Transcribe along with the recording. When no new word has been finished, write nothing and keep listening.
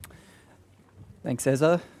Thanks,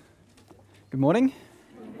 Ezra. Good morning.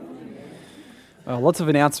 Lots of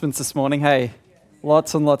announcements this morning. Hey,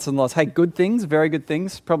 lots and lots and lots. Hey, good things, very good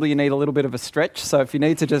things. Probably you need a little bit of a stretch. So if you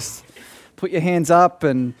need to just put your hands up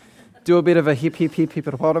and do a bit of a hip, hip, hip,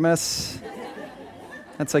 hippopotamus,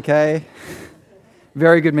 that's okay.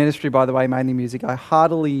 Very good ministry, by the way, mainly music. I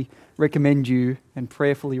heartily recommend you and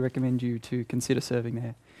prayerfully recommend you to consider serving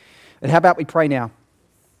there. And how about we pray now?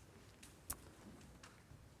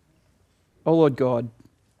 Oh Lord God,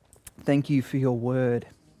 thank you for your word.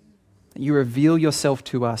 You reveal yourself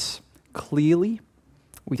to us clearly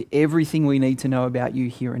with everything we need to know about you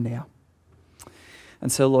here and now.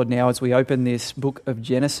 And so, Lord, now as we open this book of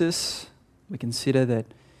Genesis, we consider that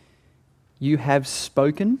you have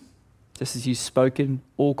spoken, just as you've spoken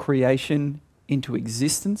all creation into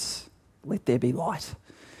existence. Let there be light.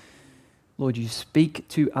 Lord, you speak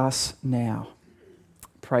to us now.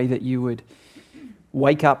 Pray that you would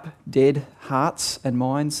wake up dead hearts and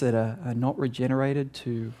minds that are not regenerated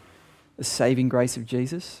to the saving grace of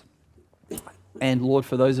Jesus. And Lord,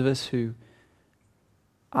 for those of us who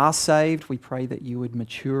are saved, we pray that you would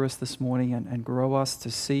mature us this morning and grow us to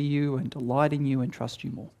see you and delight in you and trust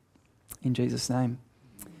you more. In Jesus' name,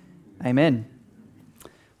 amen.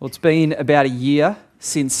 Well, it's been about a year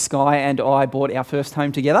since Sky and I bought our first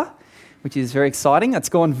home together, which is very exciting. It's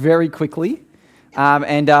gone very quickly.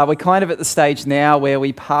 And we're kind of at the stage now where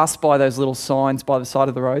we pass by those little signs by the side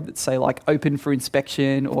of the road that say like open for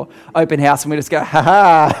inspection or open house, and we just go,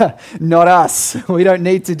 ha, not us. We don't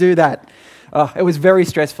need to do that. It was very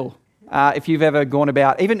stressful. If you've ever gone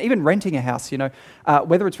about, even renting a house,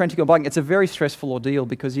 whether it's renting or buying, it's a very stressful ordeal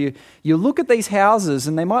because you look at these houses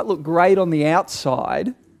and they might look great on the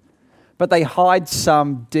outside, but they hide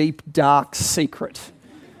some deep, dark secret.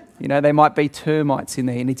 There might be termites in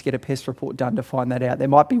there. You need to get a pest report done to find that out. There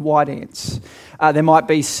might be white ants. There might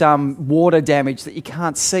be some water damage that you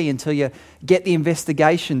can't see until you get the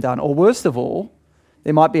investigation done. Or worst of all,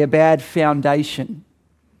 there might be a bad foundation.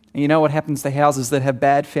 And you know what happens to houses that have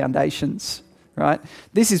bad foundations, right?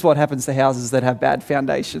 This is what happens to houses that have bad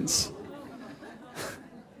foundations.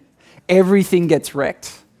 Everything gets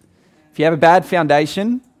wrecked. If you have a bad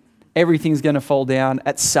foundation, everything's going to fall down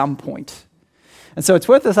at some point. And so it's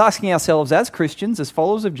worth us asking ourselves as Christians, as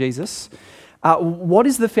followers of Jesus, what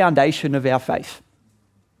is the foundation of our faith?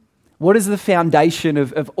 What is the foundation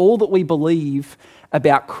of all that we believe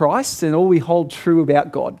about Christ and all we hold true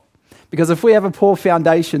about God? Because if we have a poor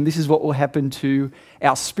foundation, this is what will happen to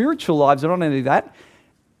our spiritual lives, and not only that,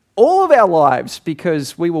 all of our lives,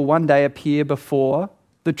 because we will one day appear before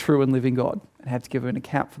the true and living God and have to give an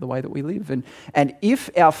account for the way that we live. And if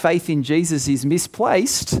our faith in Jesus is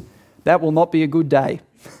misplaced, that will not be a good day.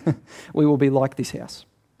 We will be like this house.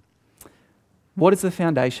 What is the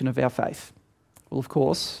foundation of our faith? Well, of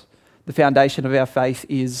course, the foundation of our faith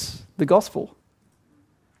is the gospel.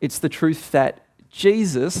 It's the truth that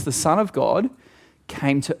Jesus, the Son of God,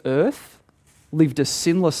 came to earth, lived a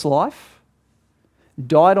sinless life,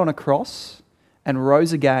 died on a cross, and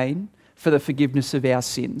rose again for the forgiveness of our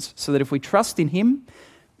sins, so that if we trust in him,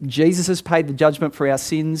 Jesus has paid the judgment for our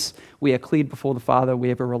sins. We are cleared before the Father. We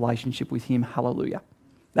have a relationship with him. Hallelujah.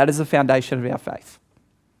 That is the foundation of our faith.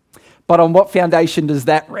 But on what foundation does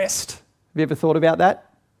that rest? Have you ever thought about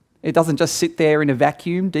that? It doesn't just sit there in a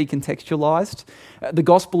vacuum, decontextualized. The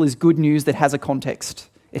gospel is good news that has a context.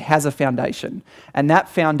 It has a foundation. And that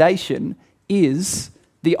foundation is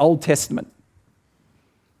the Old Testament.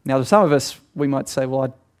 Now, to some of us, we might say, well, I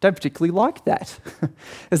don't particularly like that.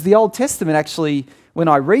 As the Old Testament actually, when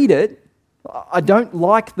I read it, I don't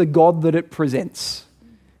like the God that it presents.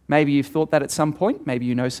 Maybe you've thought that at some point. Maybe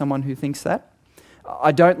you know someone who thinks that.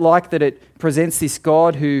 I don't like that it presents this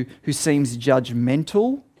God who seems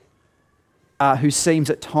judgmental, who seems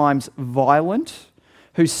at times violent,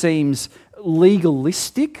 who seems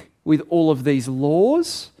legalistic with all of these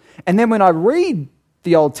laws. And then when I read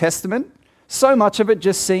the Old Testament, so much of it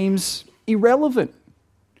just seems irrelevant.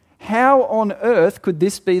 How on earth could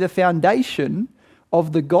this be the foundation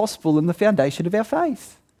of the gospel and the foundation of our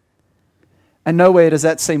faith? And nowhere does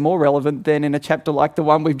that seem more relevant than in a chapter like the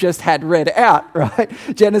one we've just had read out, right?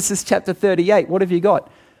 Genesis chapter 38. What have you got?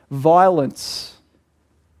 Violence,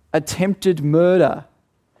 attempted murder,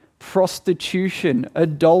 prostitution,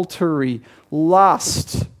 adultery,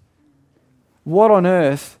 lust. What on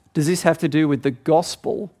earth does this have to do with the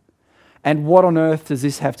gospel? And what on earth does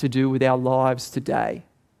this have to do with our lives today?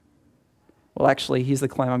 Well, actually, here's the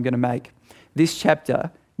claim I'm going to make. This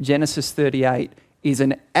chapter, Genesis 38, is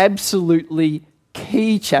an absolutely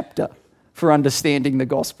key chapter for understanding the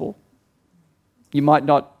gospel. You might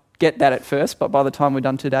not get that at first, but by the time we're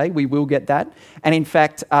done today, we will get that. And in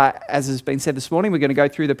fact, as has been said this morning, we're going to go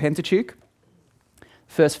through the Pentateuch.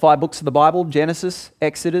 First 5 books of the Bible: Genesis,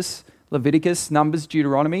 Exodus, Leviticus, Numbers,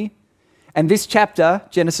 Deuteronomy. And this chapter,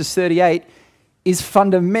 Genesis 38, is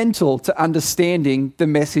fundamental to understanding the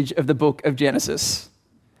message of the book of Genesis.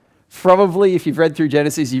 Probably, if you've read through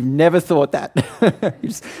Genesis, you've never thought that. You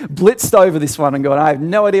just blitzed over this one and gone, I have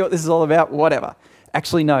no idea what this is all about, whatever.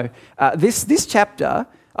 Actually, no. This chapter,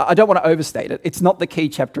 I don't want to overstate it. It's not the key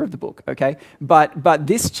chapter of the book, okay? But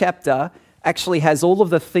this chapter actually has all of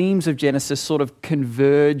the themes of Genesis sort of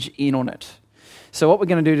converge in on it. So what we're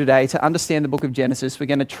going to do today, to understand the book of Genesis, we're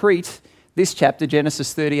going to treat this chapter,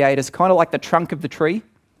 Genesis 38, as kind of like the trunk of the tree,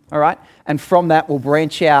 all right? And from that, we'll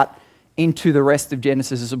branch out into the rest of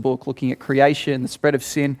Genesis as a book, looking at creation, the spread of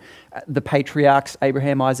sin, the patriarchs,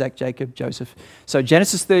 Abraham, Isaac, Jacob, Joseph. So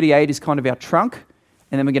Genesis 38 is kind of our trunk,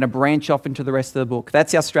 and then we're going to branch off into the rest of the book.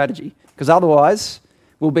 That's our strategy, because otherwise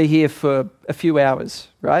we'll be here for a few hours,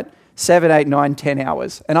 right? 7, 8, 9, 10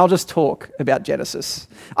 hours, and I'll just talk about Genesis.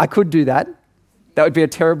 I could do that. That would be a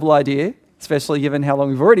terrible idea, especially given how long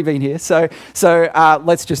we've already been here. So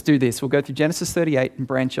let's just do this. We'll go through Genesis 38 and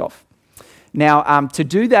branch off. Now, to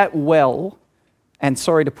do that well, and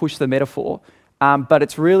sorry to push the metaphor, but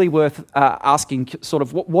it's really worth asking sort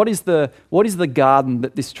of what is the garden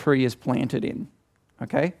that this tree is planted in?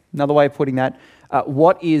 Okay? Another way of putting that,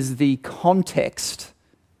 what is the context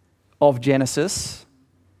of Genesis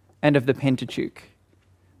and of the Pentateuch?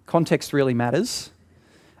 Context really matters.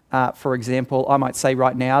 For example, I might say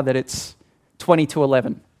right now that it's 20 to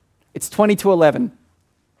 11. It's 20 to 11.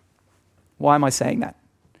 Why am I saying that?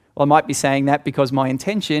 Well, I might be saying that because my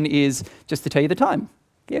intention is just to tell you the time.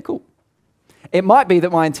 Yeah, cool. It might be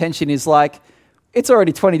that my intention is like, it's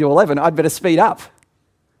already 20 to 11, I'd better speed up.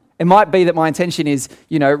 It might be that my intention is,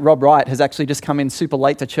 Rob Wright has actually just come in super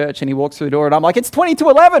late to church and he walks through the door and I'm like, it's 20 to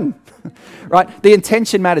 11, right? The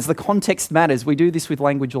intention matters, the context matters. We do this with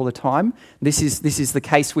language all the time. This is the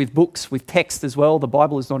case with books, with text as well. The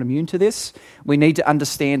Bible is not immune to this. We need to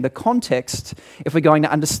understand the context if we're going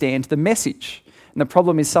to understand the message. And the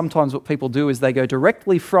problem is sometimes what people do is they go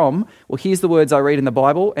directly from, well, here's the words I read in the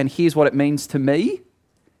Bible and here's what it means to me.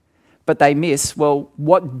 But they miss, well,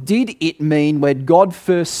 what did it mean when God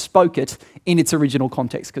first spoke it in its original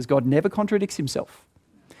context? Because God never contradicts himself.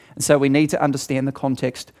 And so we need to understand the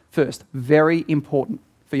context first. Very important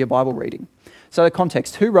for your Bible reading. So the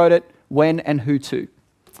context, who wrote it, when, and who to?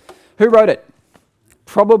 Who wrote it?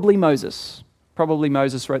 Probably Moses. Probably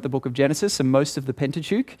Moses wrote the book of Genesis and most of the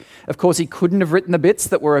Pentateuch. Of course, he couldn't have written the bits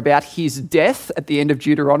that were about his death at the end of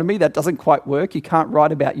Deuteronomy. That doesn't quite work. You can't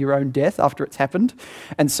write about your own death after it's happened.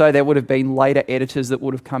 And so there would have been later editors that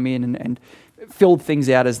would have come in and filled things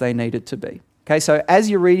out as they needed to be. Okay, so as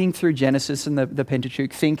you're reading through Genesis and the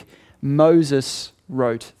Pentateuch, think Moses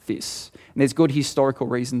wrote this. And there's good historical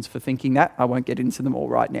reasons for thinking that. I won't get into them all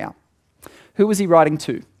right now. Who was he writing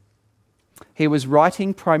to? He was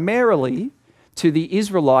writing primarily to the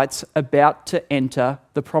Israelites about to enter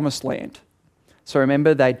the Promised Land. So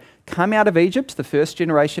remember, they'd come out of Egypt, the first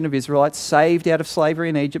generation of Israelites, saved out of slavery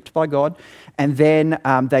in Egypt by God, and then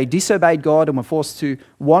they disobeyed God and were forced to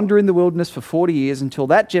wander in the wilderness for 40 years until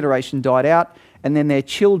that generation died out, and then their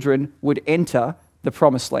children would enter the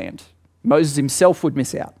Promised Land. Moses himself would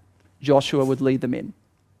miss out. Joshua would lead them in.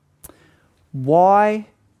 Why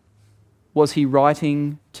was he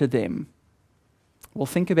writing to them? Well,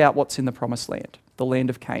 think about what's in the Promised Land, the land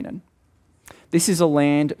of Canaan. This is a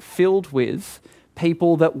land filled with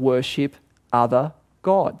people that worship other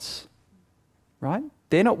gods, right?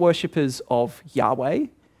 They're not worshippers of Yahweh.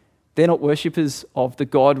 They're not worshippers of the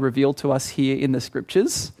God revealed to us here in the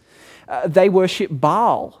Scriptures. They worship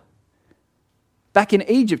Baal. Back in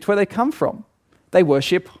Egypt, where they come from, they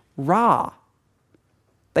worship Ra.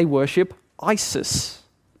 They worship Isis.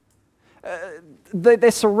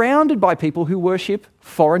 They're surrounded by people who worship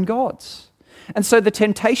foreign gods. And so the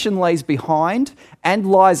temptation lays behind and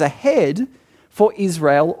lies ahead for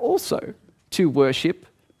Israel also to worship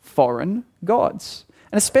foreign gods.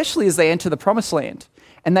 And especially as they enter the Promised Land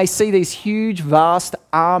and they see these huge, vast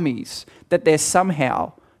armies that they're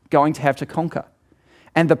somehow going to have to conquer.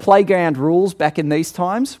 And the playground rules back in these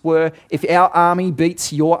times were, if our army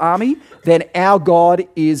beats your army, then our God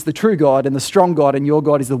is the true God and the strong God, and your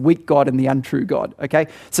God is the weak God and the untrue God, okay?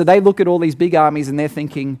 So they look at all these big armies and they're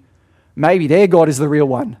thinking, maybe their God is the real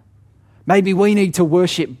one. Maybe we need to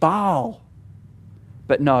worship Baal.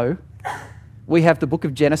 But no, we have the book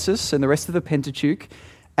of Genesis and the rest of the Pentateuch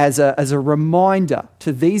as a reminder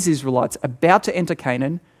to these Israelites about to enter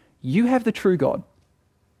Canaan, you have the true God.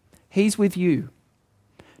 He's with you.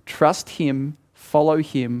 Trust him follow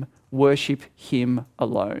him, worship him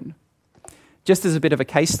alone. Just as a bit of a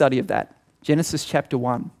case study of that, Genesis chapter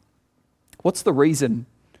 1. What's the reason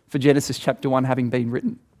for Genesis chapter 1 having been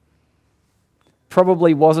written?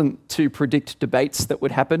 Probably wasn't to predict debates that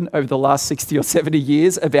would happen over the last 60 or 70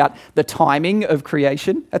 years about the timing of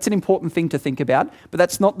creation. That's an important thing to think about, but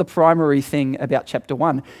that's not the primary thing about chapter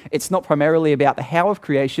 1. It's not primarily about the how of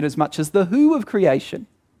creation as much as the who of creation.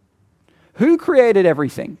 Who created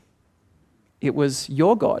everything? It was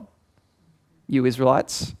your God, you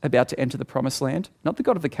Israelites, about to enter the promised land. Not the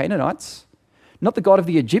God of the Canaanites, not the God of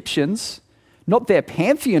the Egyptians, not their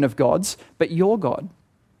pantheon of gods, but your God.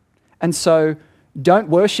 And so don't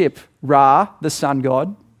worship Ra, the sun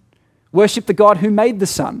god. Worship the God who made the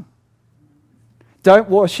sun.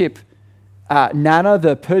 Don't worship Nana,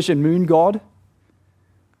 the Persian moon god.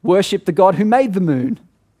 Worship the God who made the moon.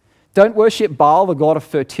 Don't worship Baal, the god of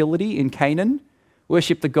fertility in Canaan.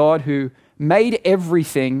 Worship the God who made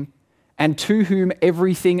everything and to whom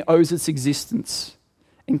everything owes its existence,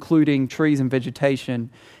 including trees and vegetation,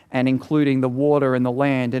 and including the water and the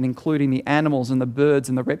land, and including the animals and the birds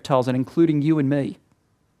and the reptiles, and including you and me.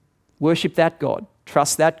 Worship that God.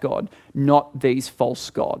 Trust that God, not these false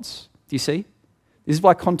gods. Do you see? This is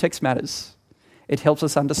why context matters. It helps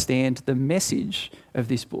us understand the message of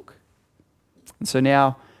this book. And so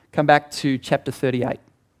now, come back to chapter 38.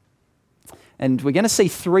 And we're going to see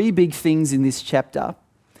three big things in this chapter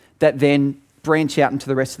that then branch out into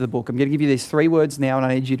the rest of the book. I'm going to give you these three words now, and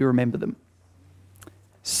I need you to remember them.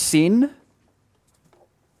 Sin,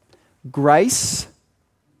 grace,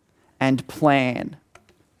 and plan.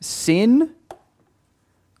 Sin,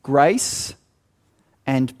 grace,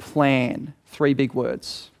 and plan. Three big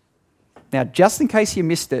words. Now, just in case you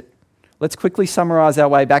missed it, let's quickly summarize our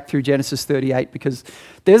way back through Genesis 38 because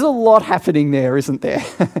there's a lot happening there, isn't there?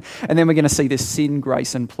 And then we're going to see this sin,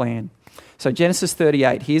 grace, and plan. So Genesis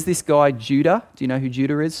 38, here's this guy, Judah. Do you know who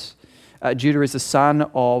Judah is? Judah is the son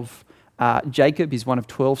of Jacob. He's one of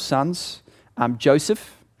 12 sons.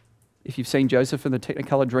 Joseph, if you've seen Joseph in the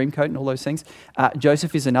Technicolor Dreamcoat and all those things,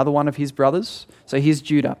 Joseph is another one of his brothers. So here's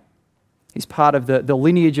Judah. He's part of the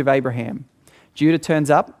lineage of Abraham. Judah turns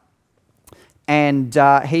up and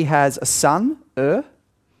he has a son, and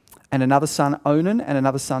another son, Onan, and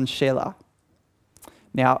another son, Shelah.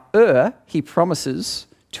 Now, he promises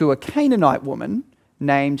to a Canaanite woman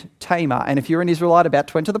named Tamar. And if you're an Israelite about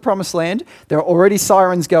to enter the promised land, there are already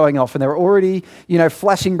sirens going off and there are already,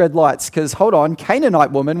 flashing red lights because, hold on,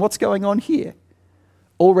 Canaanite woman, what's going on here?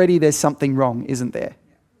 Already there's something wrong, isn't there?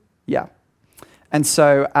 Yeah. And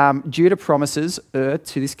so Judah promises to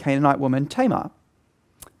this Canaanite woman, Tamar.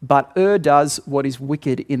 But does what is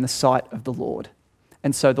wicked in the sight of the Lord.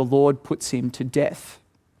 And so the Lord puts him to death.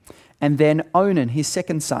 And then Onan, his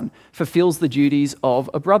second son, fulfills the duties of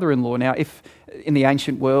a brother-in-law. Now, if in the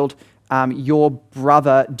ancient world your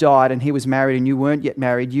brother died and he was married and you weren't yet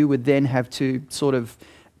married, you would then have to sort of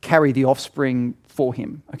carry the offspring for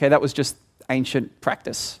him. Okay, that was just ancient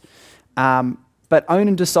practice. But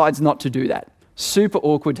Onan decides not to do that. Super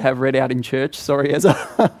awkward to have read out in church. Sorry, Ezra.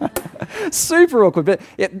 Super awkward. But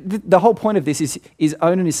the whole point of this is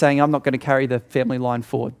Onan is saying, I'm not going to carry the family line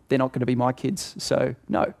forward. They're not going to be my kids, so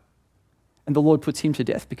no. And the Lord puts him to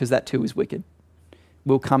death because that too is wicked.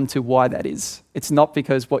 We'll come to why that is. It's not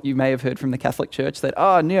because what you may have heard from the Catholic Church that,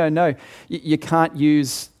 no, you can't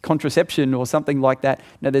use contraception or something like that.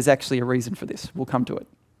 No, there's actually a reason for this. We'll come to it.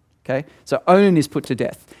 Okay? So Onan is put to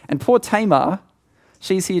death. And poor Tamar,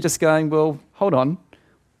 she's here just going, well, hold on,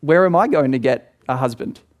 where am I going to get a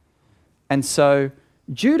husband? And so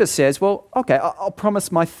Judah says, well, okay, I'll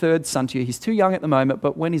promise my third son to you. He's too young at the moment,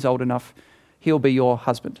 but when he's old enough, he'll be your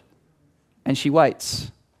husband. And she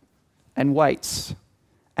waits and waits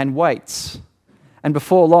and waits. And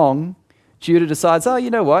before long, Judah decides, you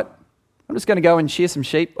know what? I'm just going to go and shear some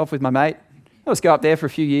sheep off with my mate. I'll just go up there for a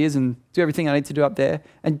few years and do everything I need to do up there.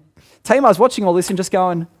 And Tamar's watching all this and just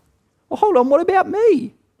going, well, hold on, what about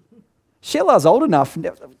me? Shelah's old enough.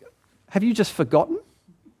 Have you just forgotten?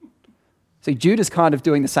 See, Judah's kind of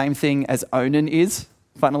doing the same thing as Onan is,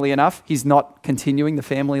 funnily enough. He's not continuing the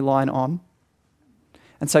family line on.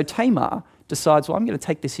 And so Tamar decides, well, I'm going to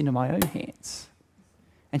take this into my own hands.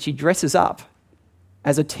 And she dresses up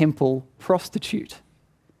as a temple prostitute.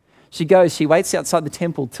 She waits outside the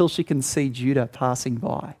temple till she can see Judah passing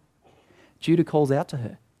by. Judah calls out to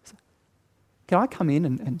her, can I come in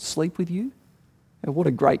and sleep with you? Oh, what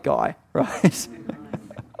a great guy, right?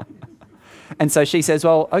 And so she says,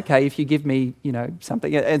 well, okay, if you give me,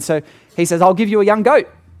 something. And so he says, I'll give you a young goat.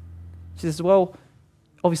 She says, well,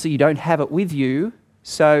 obviously you don't have it with you,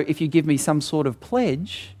 so if you give me some sort of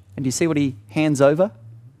pledge, and do you see what he hands over?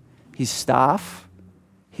 his staff,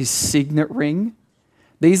 his signet ring.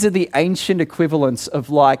 These are the ancient equivalents of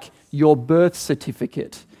like your birth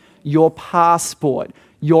certificate, your passport,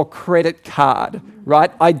 your credit card,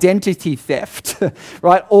 right? Identity theft,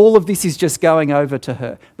 right? All of this is just going over to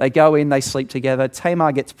her. They go in, they sleep together.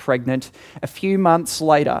 Tamar gets pregnant. A few months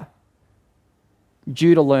later,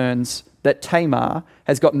 Judah learns that Tamar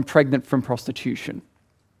has gotten pregnant from prostitution.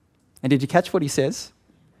 And did you catch what he says?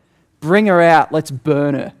 Bring her out, let's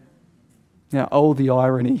burn her. Now, oh, the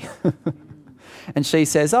irony. And she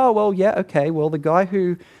says, oh, well, yeah, okay, well, the guy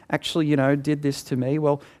who actually, did this to me,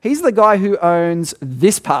 well, he's the guy who owns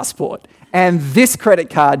this passport and this credit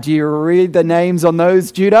card. Do you read the names on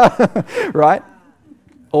those, Judah? Right?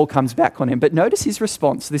 All comes back on him. But notice his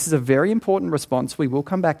response. This is a very important response. We will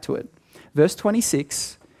come back to it. Verse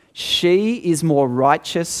 26, she is more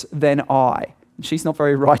righteous than I. She's not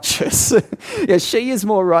very righteous. Yeah, she is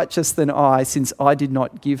more righteous than I, since I did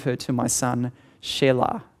not give her to my son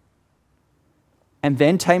Shelah. And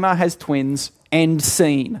then Tamar has twins. End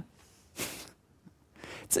scene.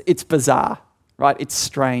 It's bizarre, right? It's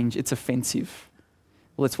strange. It's offensive.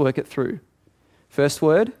 Well, let's work it through. First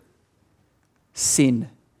word, sin.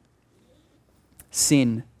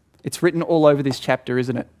 Sin. It's written all over this chapter,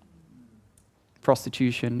 isn't it?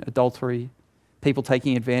 Prostitution, adultery, people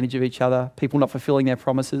taking advantage of each other, people not fulfilling their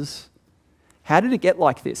promises. How did it get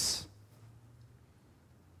like this?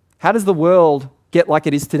 How does the world get like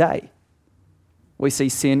it is today? We see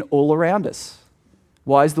sin all around us.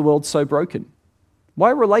 Why is the world so broken?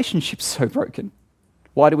 Why are relationships so broken?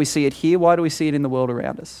 Why do we see it here? Why do we see it in the world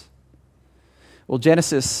around us? Well,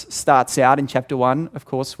 Genesis starts out in chapter 1, of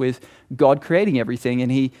course, with God creating everything,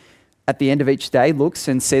 and he, at the end of each day, looks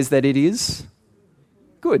and says that it is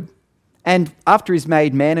good. And after he's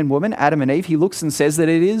made man and woman, Adam and Eve, he looks and says that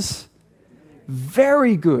it is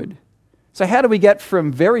very good. So how do we get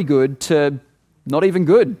from very good to not even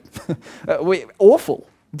good? Awful,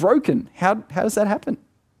 broken. How does that happen?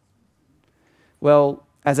 Well,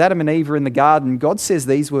 as Adam and Eve are in the garden, God says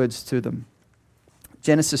these words to them.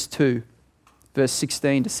 Genesis 2, verse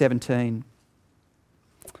 16 to 17.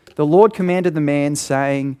 The Lord commanded the man,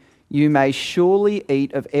 saying, you may surely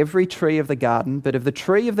eat of every tree of the garden, but of the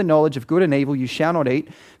tree of the knowledge of good and evil you shall not eat,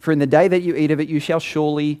 for in the day that you eat of it you shall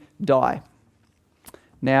surely die.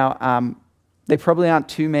 Now, there probably aren't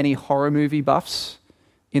too many horror movie buffs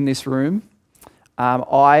in this room.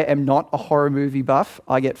 I am not a horror movie buff.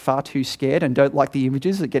 I get far too scared and don't like the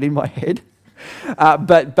images that get in my head.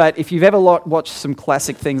 But if you've ever watched some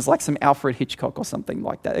classic things like some Alfred Hitchcock or something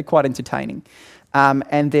like that, they're quite entertaining.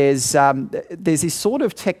 And there's this sort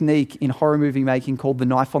of technique in horror movie making called the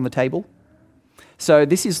knife on the table. So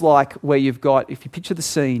this is like where you've got, if you picture the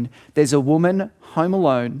scene, there's a woman home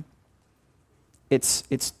alone.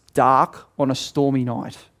 It's dark on a stormy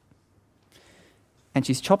night. And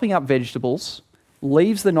she's chopping up vegetables,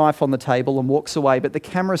 leaves the knife on the table and walks away, but the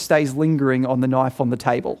camera stays lingering on the knife on the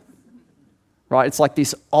table. Right? It's like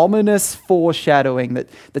this ominous foreshadowing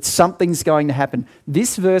that something's going to happen.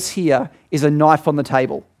 This verse here is a knife on the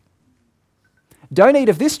table. Don't eat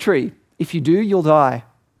of this tree. If you do, you'll die.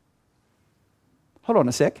 Hold on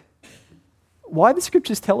a sec. Why are the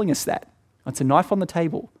scriptures telling us that? It's a knife on the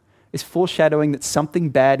table. It's foreshadowing that something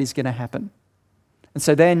bad is going to happen. And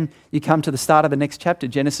so then you come to the start of the next chapter,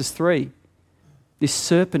 Genesis 3. This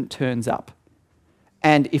serpent turns up.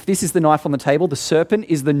 And if this is the knife on the table, the serpent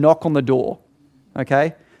is the knock on the door.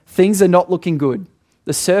 Okay? Things are not looking good.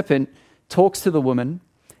 The serpent talks to the woman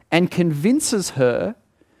and convinces her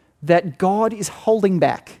that God is holding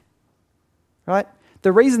back. Right?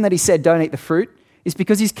 The reason that he said don't eat the fruit is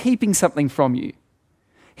because he's keeping something from you.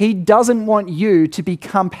 He doesn't want you to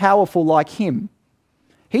become powerful like him.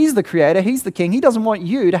 He's the creator, he's the king. He doesn't want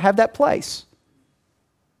you to have that place.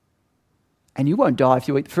 And you won't die if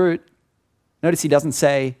you eat the fruit. Notice he doesn't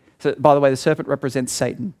say, so by the way, the serpent represents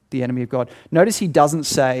Satan, the enemy of God. Notice he doesn't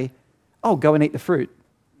say, oh, go and eat the fruit.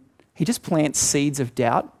 He just plants seeds of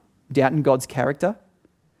doubt in God's character.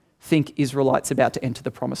 Think Israelites about to enter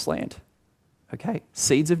the promised land. Okay,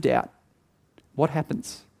 seeds of doubt. What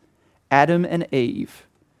happens? Adam and Eve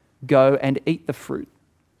go and eat the fruit.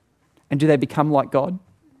 And do they become like God?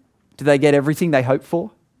 Do they get everything they hope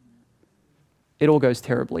for? It all goes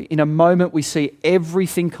terribly. In a moment, we see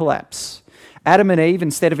everything collapse. Adam and Eve,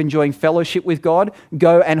 instead of enjoying fellowship with God,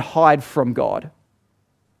 go and hide from God.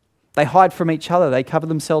 They hide from each other. They cover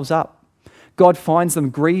themselves up. God finds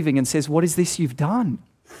them grieving and says, what is this you've done?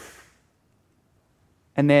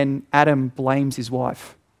 And then Adam blames his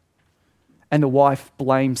wife. And the wife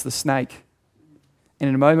blames the snake. And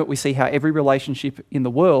in a moment, we see how every relationship in the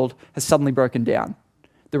world has suddenly broken down.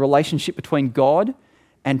 The relationship between God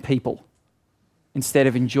and people. Instead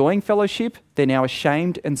of enjoying fellowship, they're now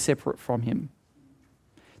ashamed and separate from him.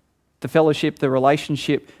 The fellowship, the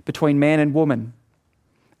relationship between man and woman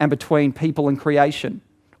and between people and creation,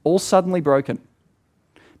 all suddenly broken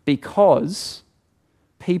because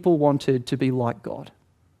people wanted to be like God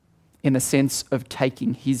in the sense of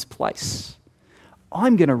taking his place.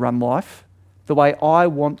 I'm going to run life the way I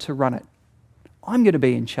want to run it. I'm going to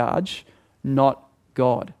be in charge, not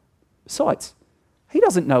God. Besides, he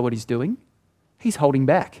doesn't know what he's doing. He's holding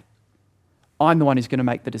back. I'm the one who's going to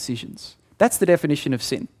make the decisions. That's the definition of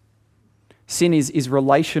sin. Sin is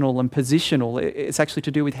relational and positional. It's actually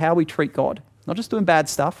to do with how we treat God. Not just doing bad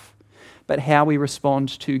stuff, but how we respond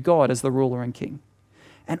to God as the ruler and king.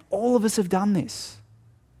 And all of us have done this.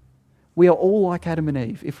 We are all like Adam and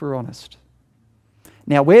Eve, if we're honest.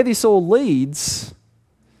 Now, where this all leads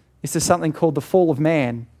is to something called the fall of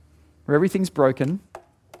man, where everything's broken.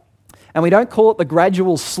 And we don't call it the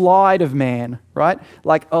gradual slide of man, right?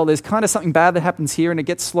 Like, oh, there's kind of something bad that happens here and it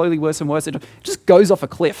gets slowly worse and worse. It just goes off a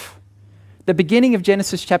cliff. The beginning of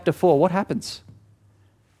Genesis chapter 4, what happens?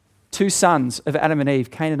 2 sons of Adam and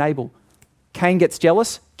Eve, Cain and Abel. Cain gets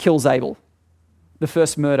jealous, kills Abel. The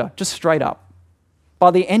first murder, just straight up.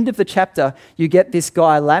 By the end of the chapter, you get this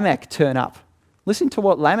guy Lamech turn up. Listen to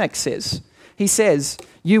what Lamech says. He says,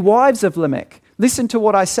 "You wives of Lamech, listen to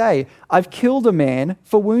what I say. I've killed a man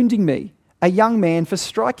for wounding me, a young man for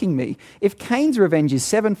striking me. If Cain's revenge is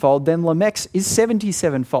 7-fold, then Lamech's is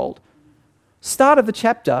 77-fold. Start of the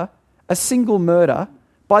chapter, a single murder.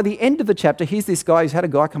 By the end of the chapter, here's this guy who's had a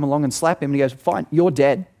guy come along and slap him, and he goes, fine, you're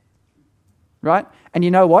dead. Right? And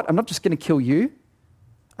you know what? I'm not just going to kill you.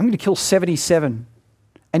 I'm going to kill 77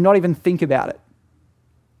 and not even think about it.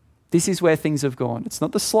 This is where things have gone. It's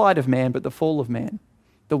not the slide of man, but the fall of man.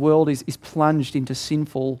 The world is plunged into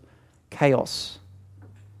sinful chaos.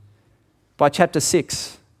 By chapter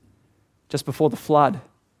 6, just before the flood,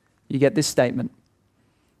 you get this statement.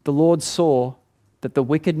 The Lord saw that the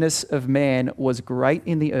wickedness of man was great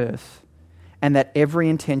in the earth, and that every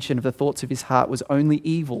intention of the thoughts of his heart was only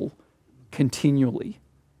evil continually.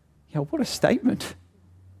 What a statement.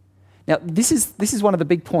 Now, this is one of the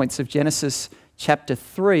big points of Genesis chapter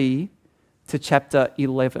 3 to chapter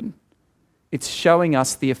 11. It's showing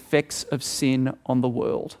us the effects of sin on the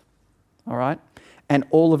world, all right? And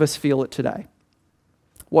all of us feel it today.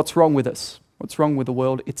 What's wrong with us? What's wrong with the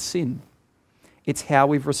world? It's sin. It's how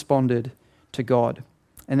we've responded to God.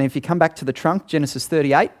 And then if you come back to the trunk, Genesis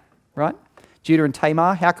 38, right? Judah and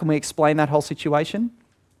Tamar, how can we explain that whole situation?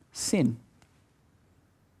 Sin.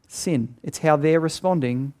 Sin. It's how they're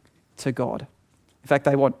responding to God. In fact,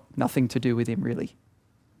 they want nothing to do with him, really.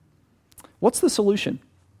 What's the solution?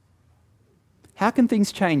 How can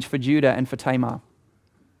things change for Judah and for Tamar?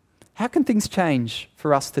 How can things change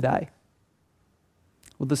for us today?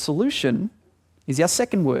 Well, the solution is our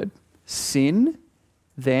second word. Sin,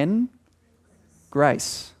 then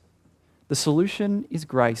grace. The solution is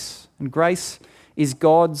grace. And grace is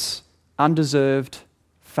God's undeserved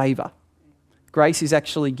favour. Grace is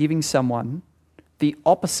actually giving someone the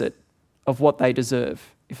opposite of what they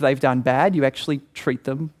deserve. If they've done bad, you actually treat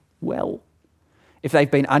them well. If they've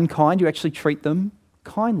been unkind, you actually treat them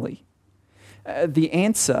kindly. The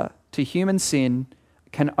answer to human sin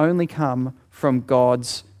can only come from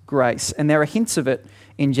God's grace. And there are hints of it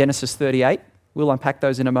in Genesis 38. We'll unpack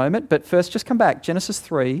those in a moment. But first, just come back. Genesis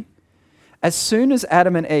 3. As soon as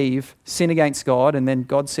Adam and Eve sin against God, and then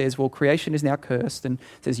God says, well, creation is now cursed, and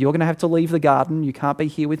says, you're going to have to leave the garden. You can't be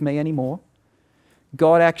here with me anymore.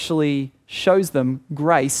 God actually shows them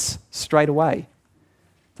grace straight away.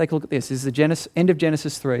 Take a look at this. This is the end of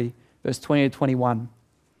Genesis 3, verse 20 to 21.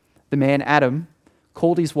 The man Adam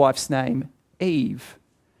called his wife's name Eve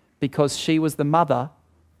because she was the mother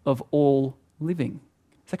of all living.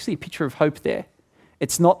 It's actually a picture of hope there.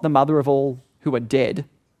 It's not the mother of all who are dead,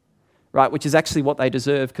 right? Which is actually what they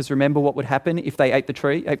deserve, because remember what would happen if they ate the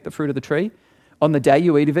fruit of the tree? On the day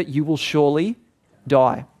you eat of it, you will surely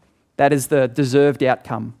die. That is the deserved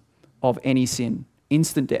outcome of any sin,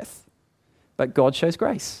 instant death. But God shows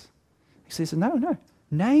grace. He says, no,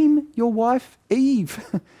 name your wife Eve,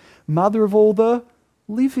 mother of all the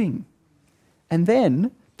living. And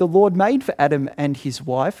then the Lord made for Adam and his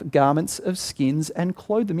wife garments of skins and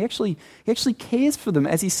clothed them. He actually cares for them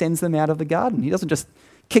as he sends them out of the garden. He doesn't just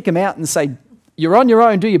kick them out and say, you're on your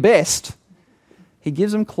own, do your best. He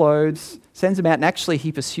gives them clothes, sends them out, and actually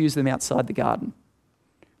he pursues them outside the garden.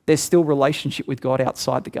 There's still relationship with God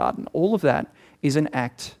outside the garden. All of that is an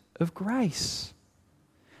act of grace.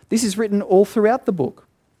 This is written all throughout the book.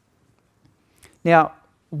 Now,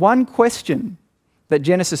 one question that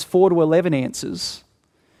Genesis 4 to 11 answers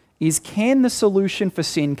is, can the solution for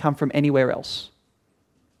sin come from anywhere else?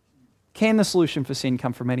 Can the solution for sin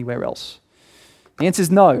come from anywhere else? The answer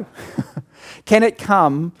is no. Can it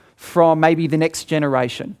come from maybe the next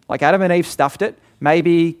generation? Like Adam and Eve stuffed it.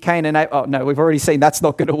 Maybe Cain and Abel, oh no, we've already seen that's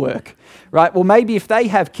not going to work, right? Well, maybe if they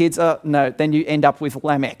have kids, no, then you end up with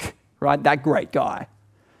Lamech, right? That great guy.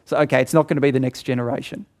 So, okay, it's not going to be the next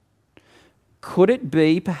generation. Could it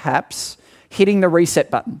be perhaps hitting the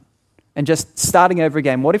reset button and just starting over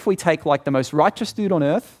again? What if we take like the most righteous dude on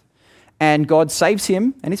earth and God saves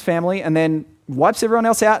him and his family and then wipes everyone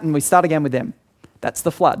else out and we start again with them? That's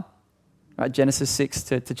the flood, right? Genesis 6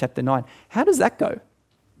 to chapter 9. How does that go?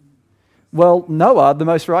 Well, Noah, the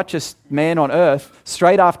most righteous man on earth,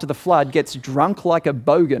 straight after the flood, gets drunk like a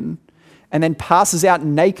bogan and then passes out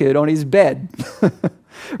naked on his bed,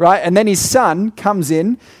 right? And then his son comes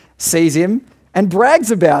in, sees him, and brags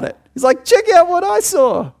about it. He's like, check out what I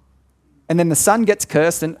saw. And then the son gets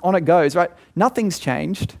cursed and on it goes, right? Nothing's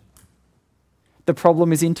changed. The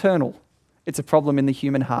problem is internal. It's a problem in the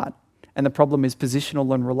human heart. And the problem is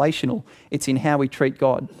positional and relational. It's in how we treat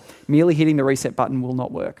God. Merely hitting the reset button will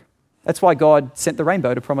not work. That's why God sent the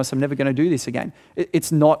rainbow to promise I'm never going to do this again.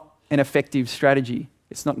 It's not an effective strategy.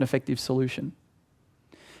 It's not an effective solution.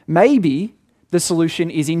 Maybe the solution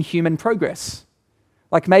is in human progress.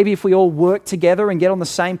 Like maybe if we all work together and get on the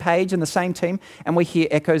same page and the same team, and we hear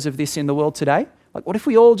echoes of this in the world today. Like what if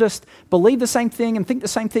we all just believe the same thing and think the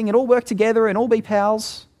same thing and all work together and all be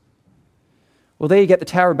pals? Well, there you get the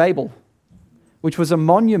Tower of Babel, which was a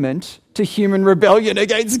monument to human rebellion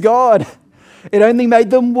against God. It only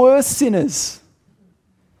made them worse sinners.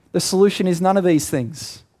 The solution is none of these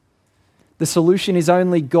things. The solution is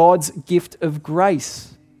only God's gift of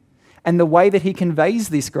grace. And the way that he conveys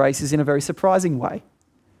this grace is in a very surprising way.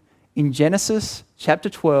 In Genesis chapter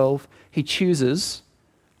 12, he chooses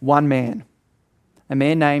one man, a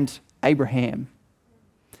man named Abraham,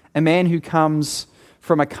 a man who comes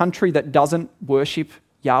from a country that doesn't worship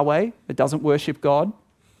Yahweh, that doesn't worship God.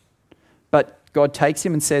 But God takes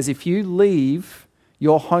him and says, if you leave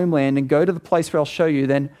your homeland and go to the place where I'll show you,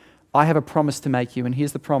 then I have a promise to make you. And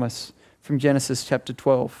here's the promise from Genesis chapter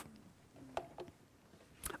 12.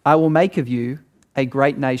 I will make of you a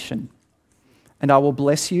great nation, and I will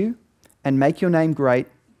bless you and make your name great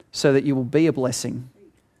so that you will be a blessing.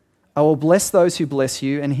 I will bless those who bless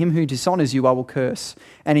you, and him who dishonors you I will curse,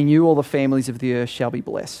 and in you all the families of the earth shall be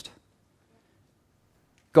blessed.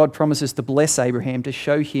 God promises to bless Abraham, to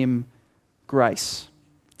show him grace,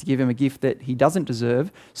 to give him a gift that he doesn't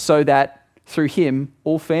deserve, so that through him,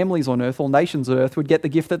 all families on earth, all nations on earth would get the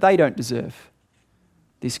gift that they don't deserve.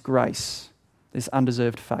 This grace, this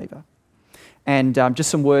undeserved favour. And just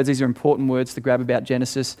some words, these are important words to grab about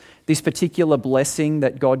Genesis. This particular blessing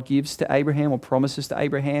that God gives to Abraham or promises to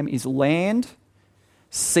Abraham is land,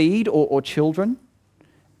 seed or children,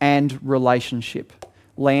 and relationship.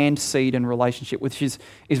 Land, seed, and relationship, which is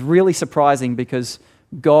really surprising because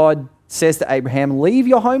God says to Abraham, leave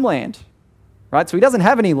your homeland, right? So he doesn't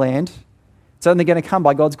have any land. It's only going to come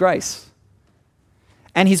by God's grace.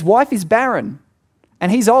 And his wife is barren,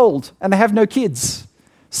 and he's old, and they have no kids.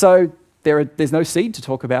 So there's no seed to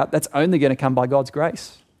talk about. That's only going to come by God's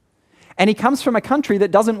grace. And he comes from a country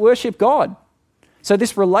that doesn't worship God. So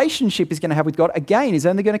this relationship he's going to have with God, again, is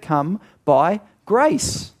only going to come by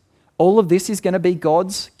grace. All of this is going to be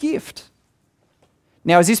God's gift.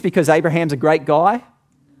 Now, is this because Abraham's a great guy?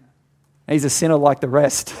 He's a sinner like the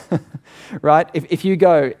rest, right? If you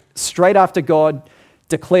go straight after God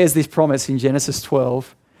declares this promise in Genesis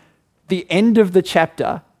 12, the end of the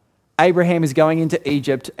chapter, Abraham is going into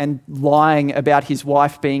Egypt and lying about his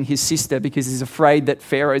wife being his sister because he's afraid that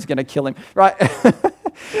Pharaoh is going to kill him, right?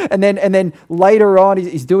 and then later on,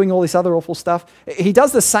 he's doing all this other awful stuff. He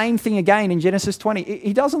does the same thing again in Genesis 20.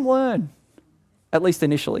 He doesn't learn, at least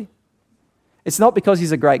initially. It's not because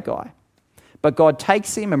he's a great guy, but God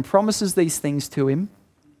takes him and promises these things to him,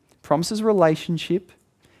 promises a relationship,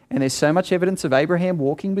 and there's so much evidence of Abraham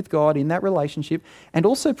walking with God in that relationship, and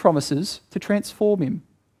also promises to transform him.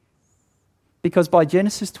 Because by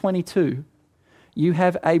Genesis 22, you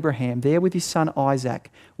have Abraham there with his son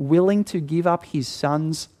Isaac, willing to give up his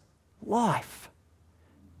son's life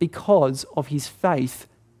because of his faith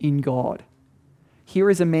in God.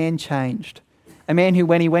 Here is a man changed. A man who,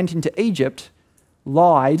 when he went into Egypt,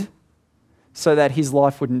 lied so that his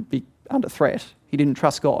life wouldn't be under threat. He didn't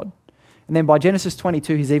trust God. And then by Genesis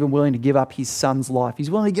 22, he's even willing to give up his son's life.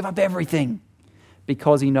 He's willing to give up everything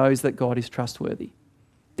because he knows that God is trustworthy.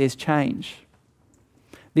 There's change.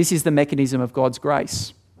 This is the mechanism of God's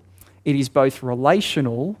grace. It is both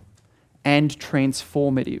relational and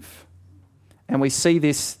transformative. And we see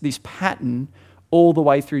this pattern all the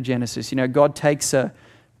way through Genesis. God takes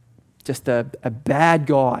just a bad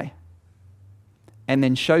guy and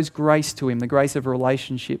then shows grace to him, the grace of a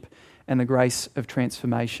relationship and the grace of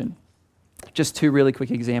transformation. Just two really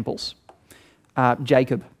quick examples.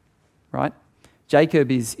 Jacob, right?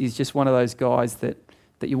 Jacob is just one of those guys that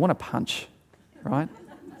you want to punch, right?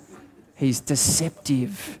 He's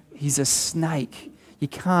deceptive. He's a snake. You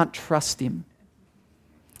can't trust him.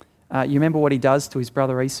 You remember what he does to his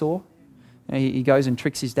brother Esau? He goes and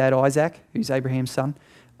tricks his dad Isaac, who's Abraham's son,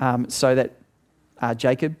 so that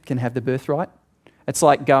Jacob can have the birthright. It's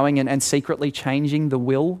like going and secretly changing the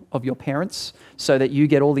will of your parents so that you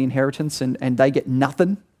get all the inheritance and they get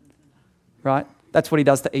nothing, right? That's what he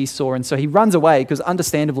does to Esau. And so he runs away because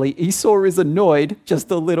understandably Esau is annoyed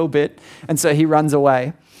just a little bit. And so he runs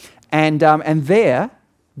away. And there,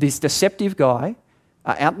 this deceptive guy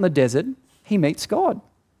out in the desert, he meets God.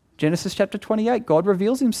 Genesis chapter 28, God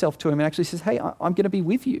reveals himself to him and actually says, hey, I'm going to be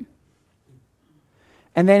with you.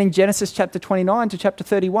 And then in Genesis chapter 29 to chapter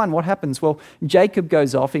 31, what happens? Well, Jacob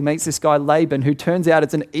goes off. He meets this guy Laban, who turns out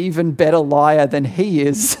is an even better liar than he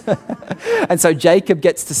is. And so Jacob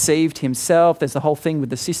gets deceived himself. There's the whole thing with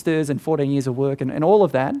the sisters and 14 years of work and all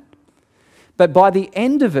of that. But by the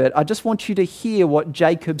end of it, I just want you to hear what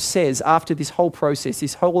Jacob says after this whole process,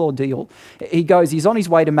 this whole ordeal. He's on his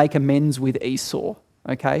way to make amends with Esau.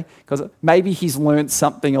 Okay, because maybe he's learnt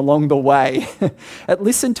something along the way.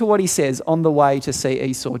 Listen to what he says on the way to see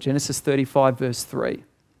Esau, Genesis 35 verse 3.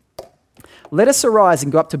 Let us arise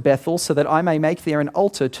and go up to Bethel so that I may make there an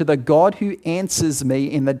altar to the God who answers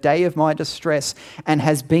me in the day of my distress and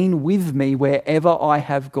has been with me wherever I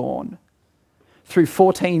have gone. Through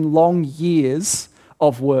 14 long years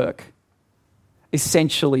of work,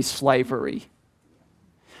 essentially slavery.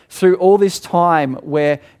 Through all this time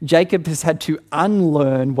where Jacob has had to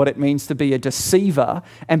unlearn what it means to be a deceiver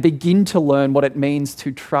and begin to learn what it means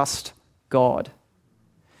to trust God.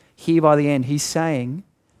 Here by the end, he's saying,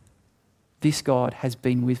 this God has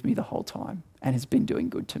been with me the whole time and has been doing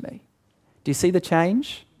good to me. Do you see the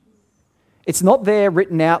change? It's not there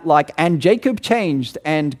written out like, and Jacob changed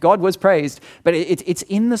and God was praised, but it's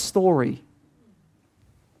in the story.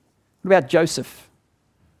 What about Joseph?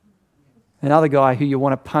 Another guy who you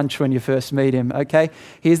want to punch when you first meet him, okay?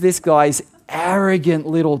 Here's this guy's arrogant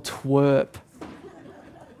little twerp.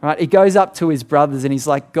 Right? He goes up to his brothers and he's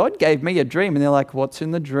like, God gave me a dream. And they're like, what's in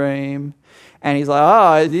the dream? And he's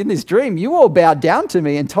like, in this dream, you all bowed down to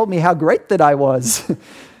me and told me how great that I was.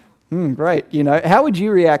 Great. How would you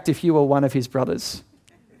react if you were one of his brothers?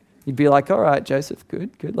 You'd be like, all right, Joseph,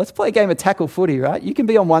 good. Let's play a game of tackle footy, right? You can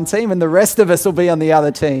be on one team and the rest of us will be on the other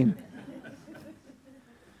team.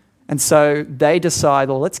 And so they decide,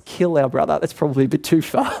 well, let's kill our brother. That's probably a bit too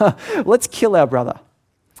far. Let's kill our brother.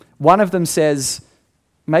 One of them says,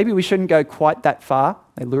 maybe we shouldn't go quite that far.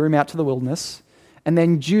 They lure him out to the wilderness. And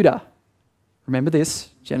then Judah, remember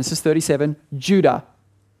this, Genesis 37, Judah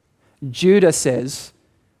says,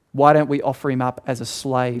 why don't we offer him up as a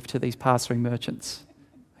slave to these pasturing merchants?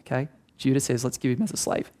 Okay? Judah says, let's give him as a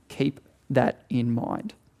slave. Keep that in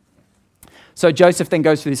mind. So Joseph then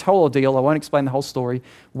goes through this whole ordeal, I won't explain the whole story,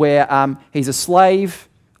 where he's a slave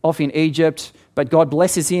off in Egypt, but God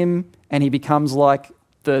blesses him and he becomes like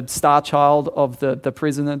the star child of the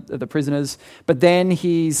prisoners. But then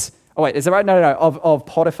he's, is that right? No, of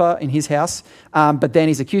Potiphar in his house. But then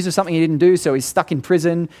he's accused of something he didn't do, so he's stuck in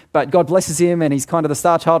prison. But God blesses him and he's kind of the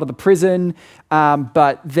star child of the prison.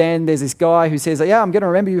 But then there's this guy who says, yeah, I'm going to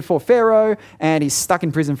remember you before Pharaoh. And he's stuck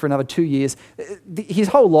in prison for another 2 years. His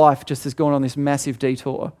whole life just has gone on this massive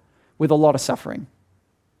detour with a lot of suffering.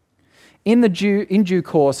 In due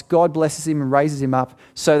course, God blesses him and raises him up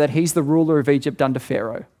so that he's the ruler of Egypt under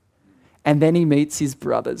Pharaoh. And then he meets his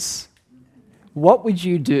brothers. What would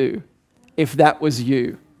you do if that was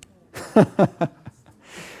you?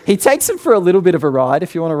 He takes them for a little bit of a ride,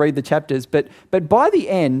 if you want to read the chapters, but by the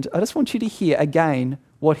end, I just want you to hear again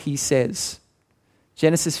what he says.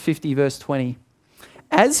 Genesis 50, verse 20.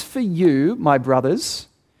 As for you, my brothers,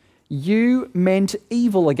 you meant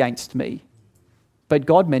evil against me, but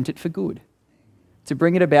God meant it for good, to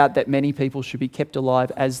bring it about that many people should be kept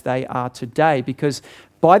alive as they are today. Because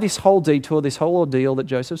by this whole detour, this whole ordeal that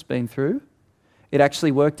Joseph's been through, it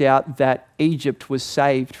actually worked out that Egypt was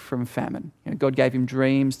saved from famine. God gave him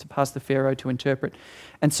dreams to pass to Pharaoh to interpret.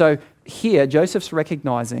 And so here, Joseph's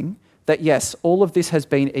recognizing that yes, all of this has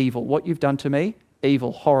been evil. What you've done to me,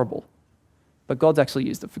 evil, horrible. But God's actually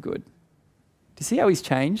used it for good. Do you see how he's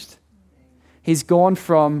changed? He's gone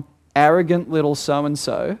from arrogant little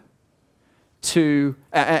so-and-so to,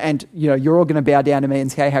 you're all going to bow down to me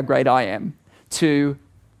and say how great I am, to,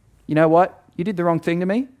 you know what? You did the wrong thing to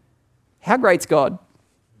me. How great's God?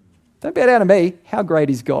 Don't bow down to me. How great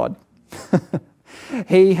is God?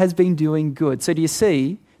 He has been doing good. So do you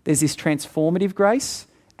see, there's this transformative grace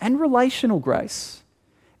and relational grace.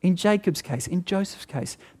 In Jacob's case, in Joseph's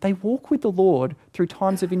case, they walk with the Lord through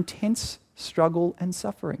times of intense struggle and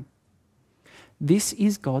suffering. This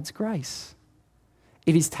is God's grace.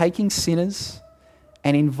 It is taking sinners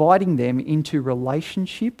and inviting them into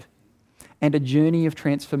relationship and a journey of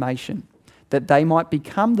transformation, that they might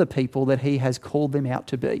become the people that He has called them out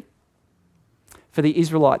to be. For the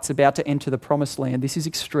Israelites about to enter the promised land, this is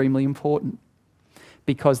extremely important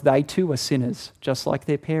because they too are sinners, just like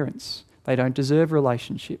their parents. They don't deserve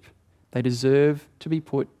relationship. They deserve to be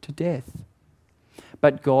put to death.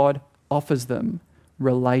 But God offers them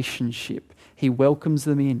relationship. He welcomes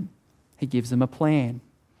them in. He gives them a plan.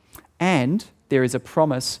 And there is a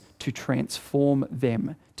promise to transform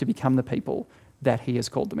them to become the people that He has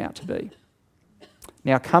called them out to be.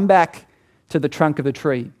 Now come back to the trunk of the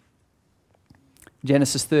tree.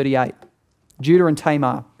 Genesis 38. Judah and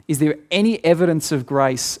Tamar. Is there any evidence of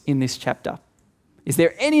grace in this chapter? Is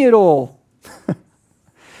there any at all?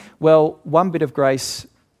 Well, one bit of grace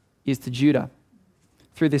is to Judah.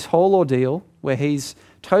 Through this whole ordeal where he's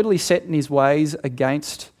totally set in his ways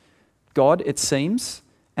against God, it seems,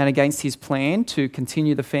 and against His plan to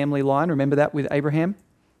continue the family line. Remember that with Abraham,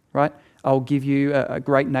 right? I'll give you a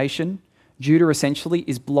great nation. Judah essentially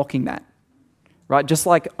is blocking that, right? Just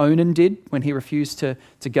like Onan did when he refused to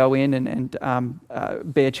go in and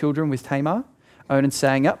bear children with Tamar. Onan's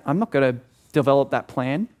saying, I'm not going to develop that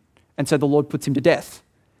plan. And so the Lord puts him to death.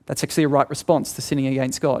 That's actually a right response to sinning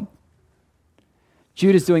against God.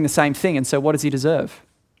 Judah's doing the same thing, and so what does he deserve?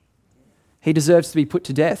 He deserves to be put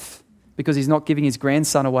to death because he's not giving his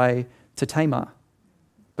grandson away to Tamar.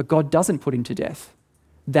 But God doesn't put him to death.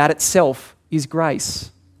 That itself is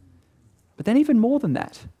grace. But then even more than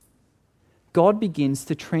that, God begins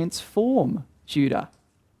to transform Judah.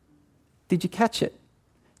 Did you catch it?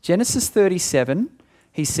 Genesis 37,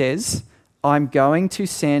 He says, I'm going to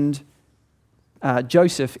send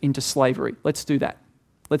Joseph into slavery. Let's do that.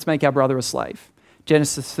 Let's make our brother a slave.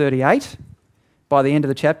 Genesis 38, by the end of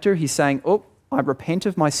the chapter, He's saying, I repent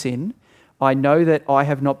of my sin. I know that I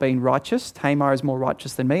have not been righteous. Tamar is more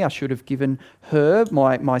righteous than me. I should have given her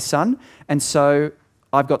my son. And so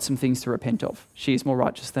I've got some things to repent of. She is more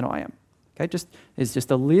righteous than I am. Okay, there's just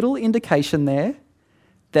a little indication there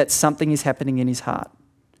that something is happening in his heart.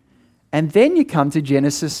 And then you come to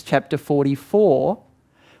Genesis chapter 44,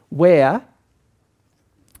 where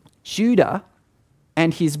Judah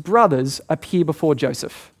and his brothers appear before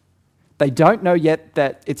Joseph. They don't know yet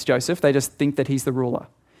that it's Joseph. They just think that he's the ruler.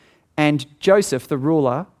 And Joseph, the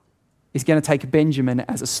ruler, is going to take Benjamin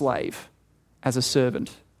as a slave, as a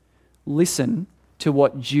servant. Listen to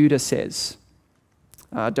what Judah says.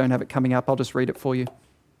 I don't have it coming up. I'll just read it for you.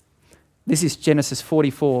 This is Genesis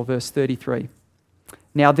 44, verse 33.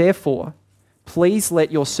 Now therefore, please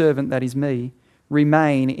let your servant, that is me,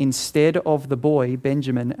 remain instead of the boy,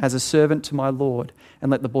 Benjamin, as a servant to my Lord, and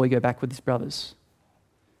let the boy go back with his brothers.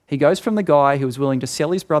 He goes from the guy who was willing to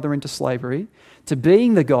sell his brother into slavery to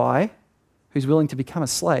being the guy who's willing to become a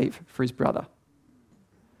slave for his brother.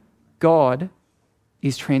 God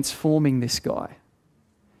is transforming this guy.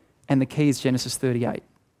 And the key is Genesis 38.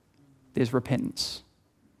 There's repentance.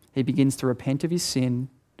 He begins to repent of his sin,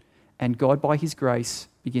 and God, by His grace,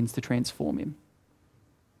 begins to transform him.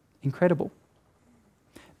 Incredible.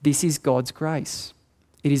 This is God's grace.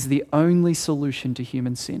 It is the only solution to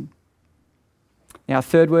human sin. Now,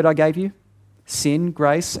 third word I gave you, sin,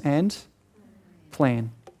 grace, and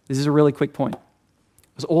plan. This is a really quick point,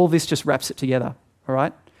 because all this just wraps it together, all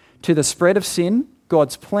right? To the spread of sin,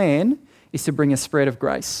 God's plan is to bring a spread of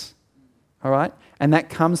grace, all right? And that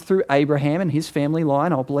comes through Abraham and his family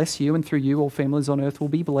line. I'll bless you, and through you all families on earth will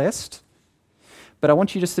be blessed. But I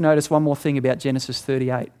want you just to notice one more thing about Genesis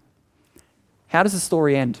 38. How does the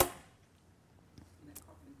story end?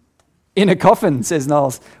 In a coffin, says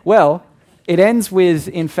Niles. Well, it ends with,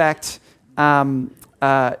 in fact,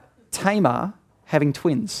 Tamar having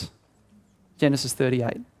twins. Genesis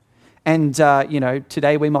 38. And,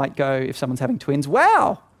 today we might go, if someone's having twins,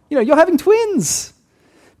 wow, you're having twins.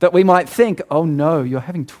 But we might think, oh no, you're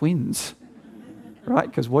having twins, right?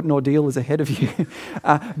 Because what an ordeal is ahead of you.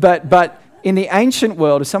 But in the ancient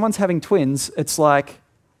world, if someone's having twins, it's like,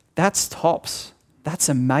 that's tops. That's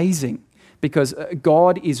amazing. Because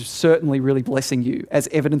God is certainly really blessing you, as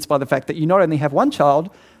evidenced by the fact that you not only have one child,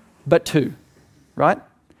 but two, right?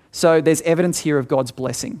 So there's evidence here of God's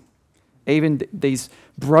blessing. Even these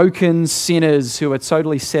broken sinners who are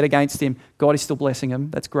totally set against Him, God is still blessing them.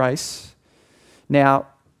 That's grace. Now,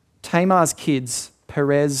 Tamar's kids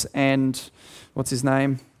Perez and, what's his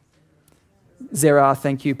name? Zerah,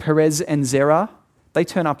 thank you. Perez and Zerah, they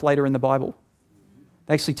turn up later in the Bible.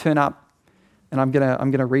 They actually turn up, and I'm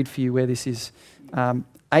gonna read for you where this is.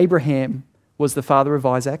 Abraham was the father of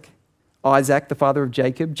Isaac, Isaac the father of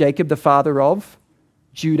Jacob, Jacob the father of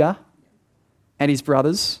Judah and his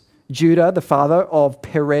brothers, Judah the father of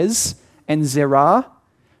Perez and Zerah,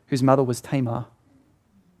 whose mother was Tamar.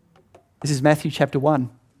 This is Matthew chapter 1.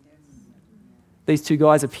 These two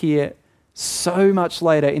guys appear so much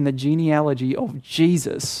later in the genealogy of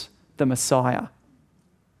Jesus, the Messiah.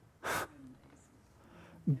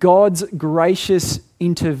 God's gracious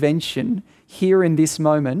intervention here in this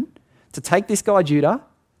moment to take this guy Judah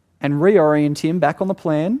and reorient him back on the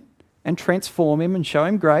plan and transform him and show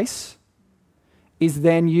him grace is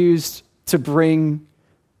then used to bring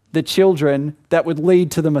the children that would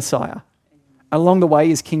lead to the Messiah. Along the way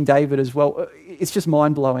is King David as well. It's just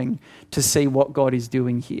mind-blowing to see what God is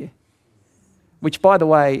doing here. Which, by the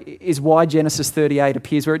way, is why Genesis 38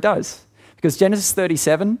 appears where it does. Because Genesis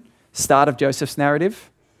 37, start of Joseph's narrative.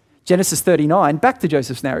 Genesis 39, back to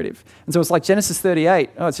Joseph's narrative. And so it's like Genesis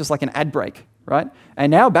 38, it's just like an ad break, right? And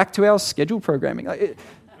now back to our scheduled programming.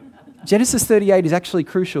 Genesis 38 is actually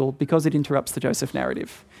crucial because it interrupts the Joseph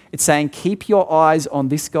narrative. It's saying, keep your eyes on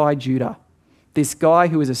this guy, Judah, this guy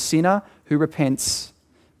who is a sinner who repents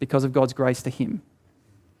because of God's grace to him.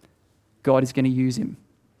 God is going to use him,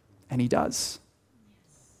 and he does.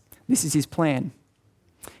 This is his plan.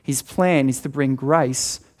 His plan is to bring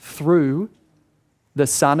grace through the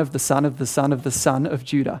son of the son of the son of the son of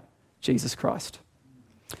Judah, Jesus Christ.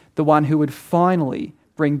 The one who would finally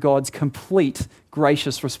bring God's complete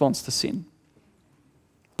gracious response to sin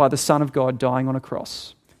by the Son of God dying on a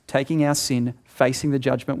cross, taking our sin, facing the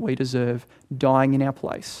judgment we deserve, dying in our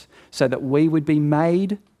place, so that we would be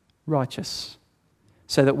made righteous,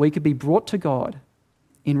 so that we could be brought to God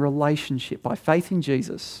in relationship by faith in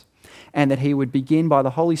Jesus, and that he would begin by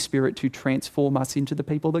the Holy Spirit to transform us into the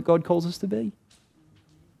people that God calls us to be.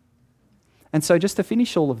 And so just to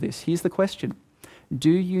finish all of this, here's the question.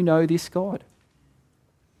 Do you know this God?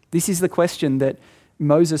 This is the question that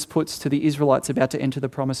Moses puts to the Israelites about to enter the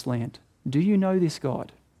promised land. Do you know this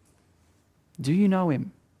God? Do you know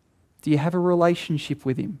him? Do you have a relationship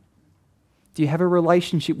with him? Do you have a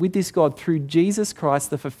relationship with this God through Jesus Christ,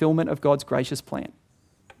 the fulfillment of God's gracious plan?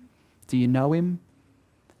 Do you know him?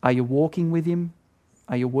 Are you walking with him?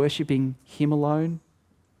 Are you worshipping him alone?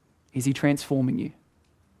 Is he transforming you?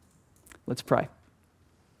 Let's pray.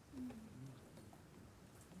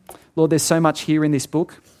 Lord, there's so much here in this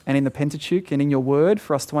book and in the Pentateuch and in your word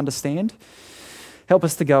for us to understand. Help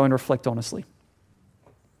us to go and reflect honestly.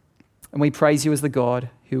 And we praise you as the God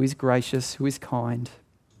who is gracious, who is kind,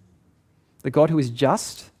 the God who is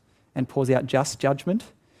just and pours out just judgment,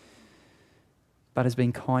 but has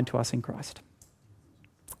been kind to us in Christ.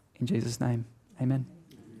 In Jesus' name, amen.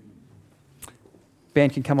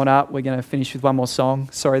 Band can come on up. We're going to finish with one more song.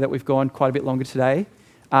 Sorry that we've gone quite a bit longer today.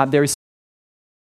 There is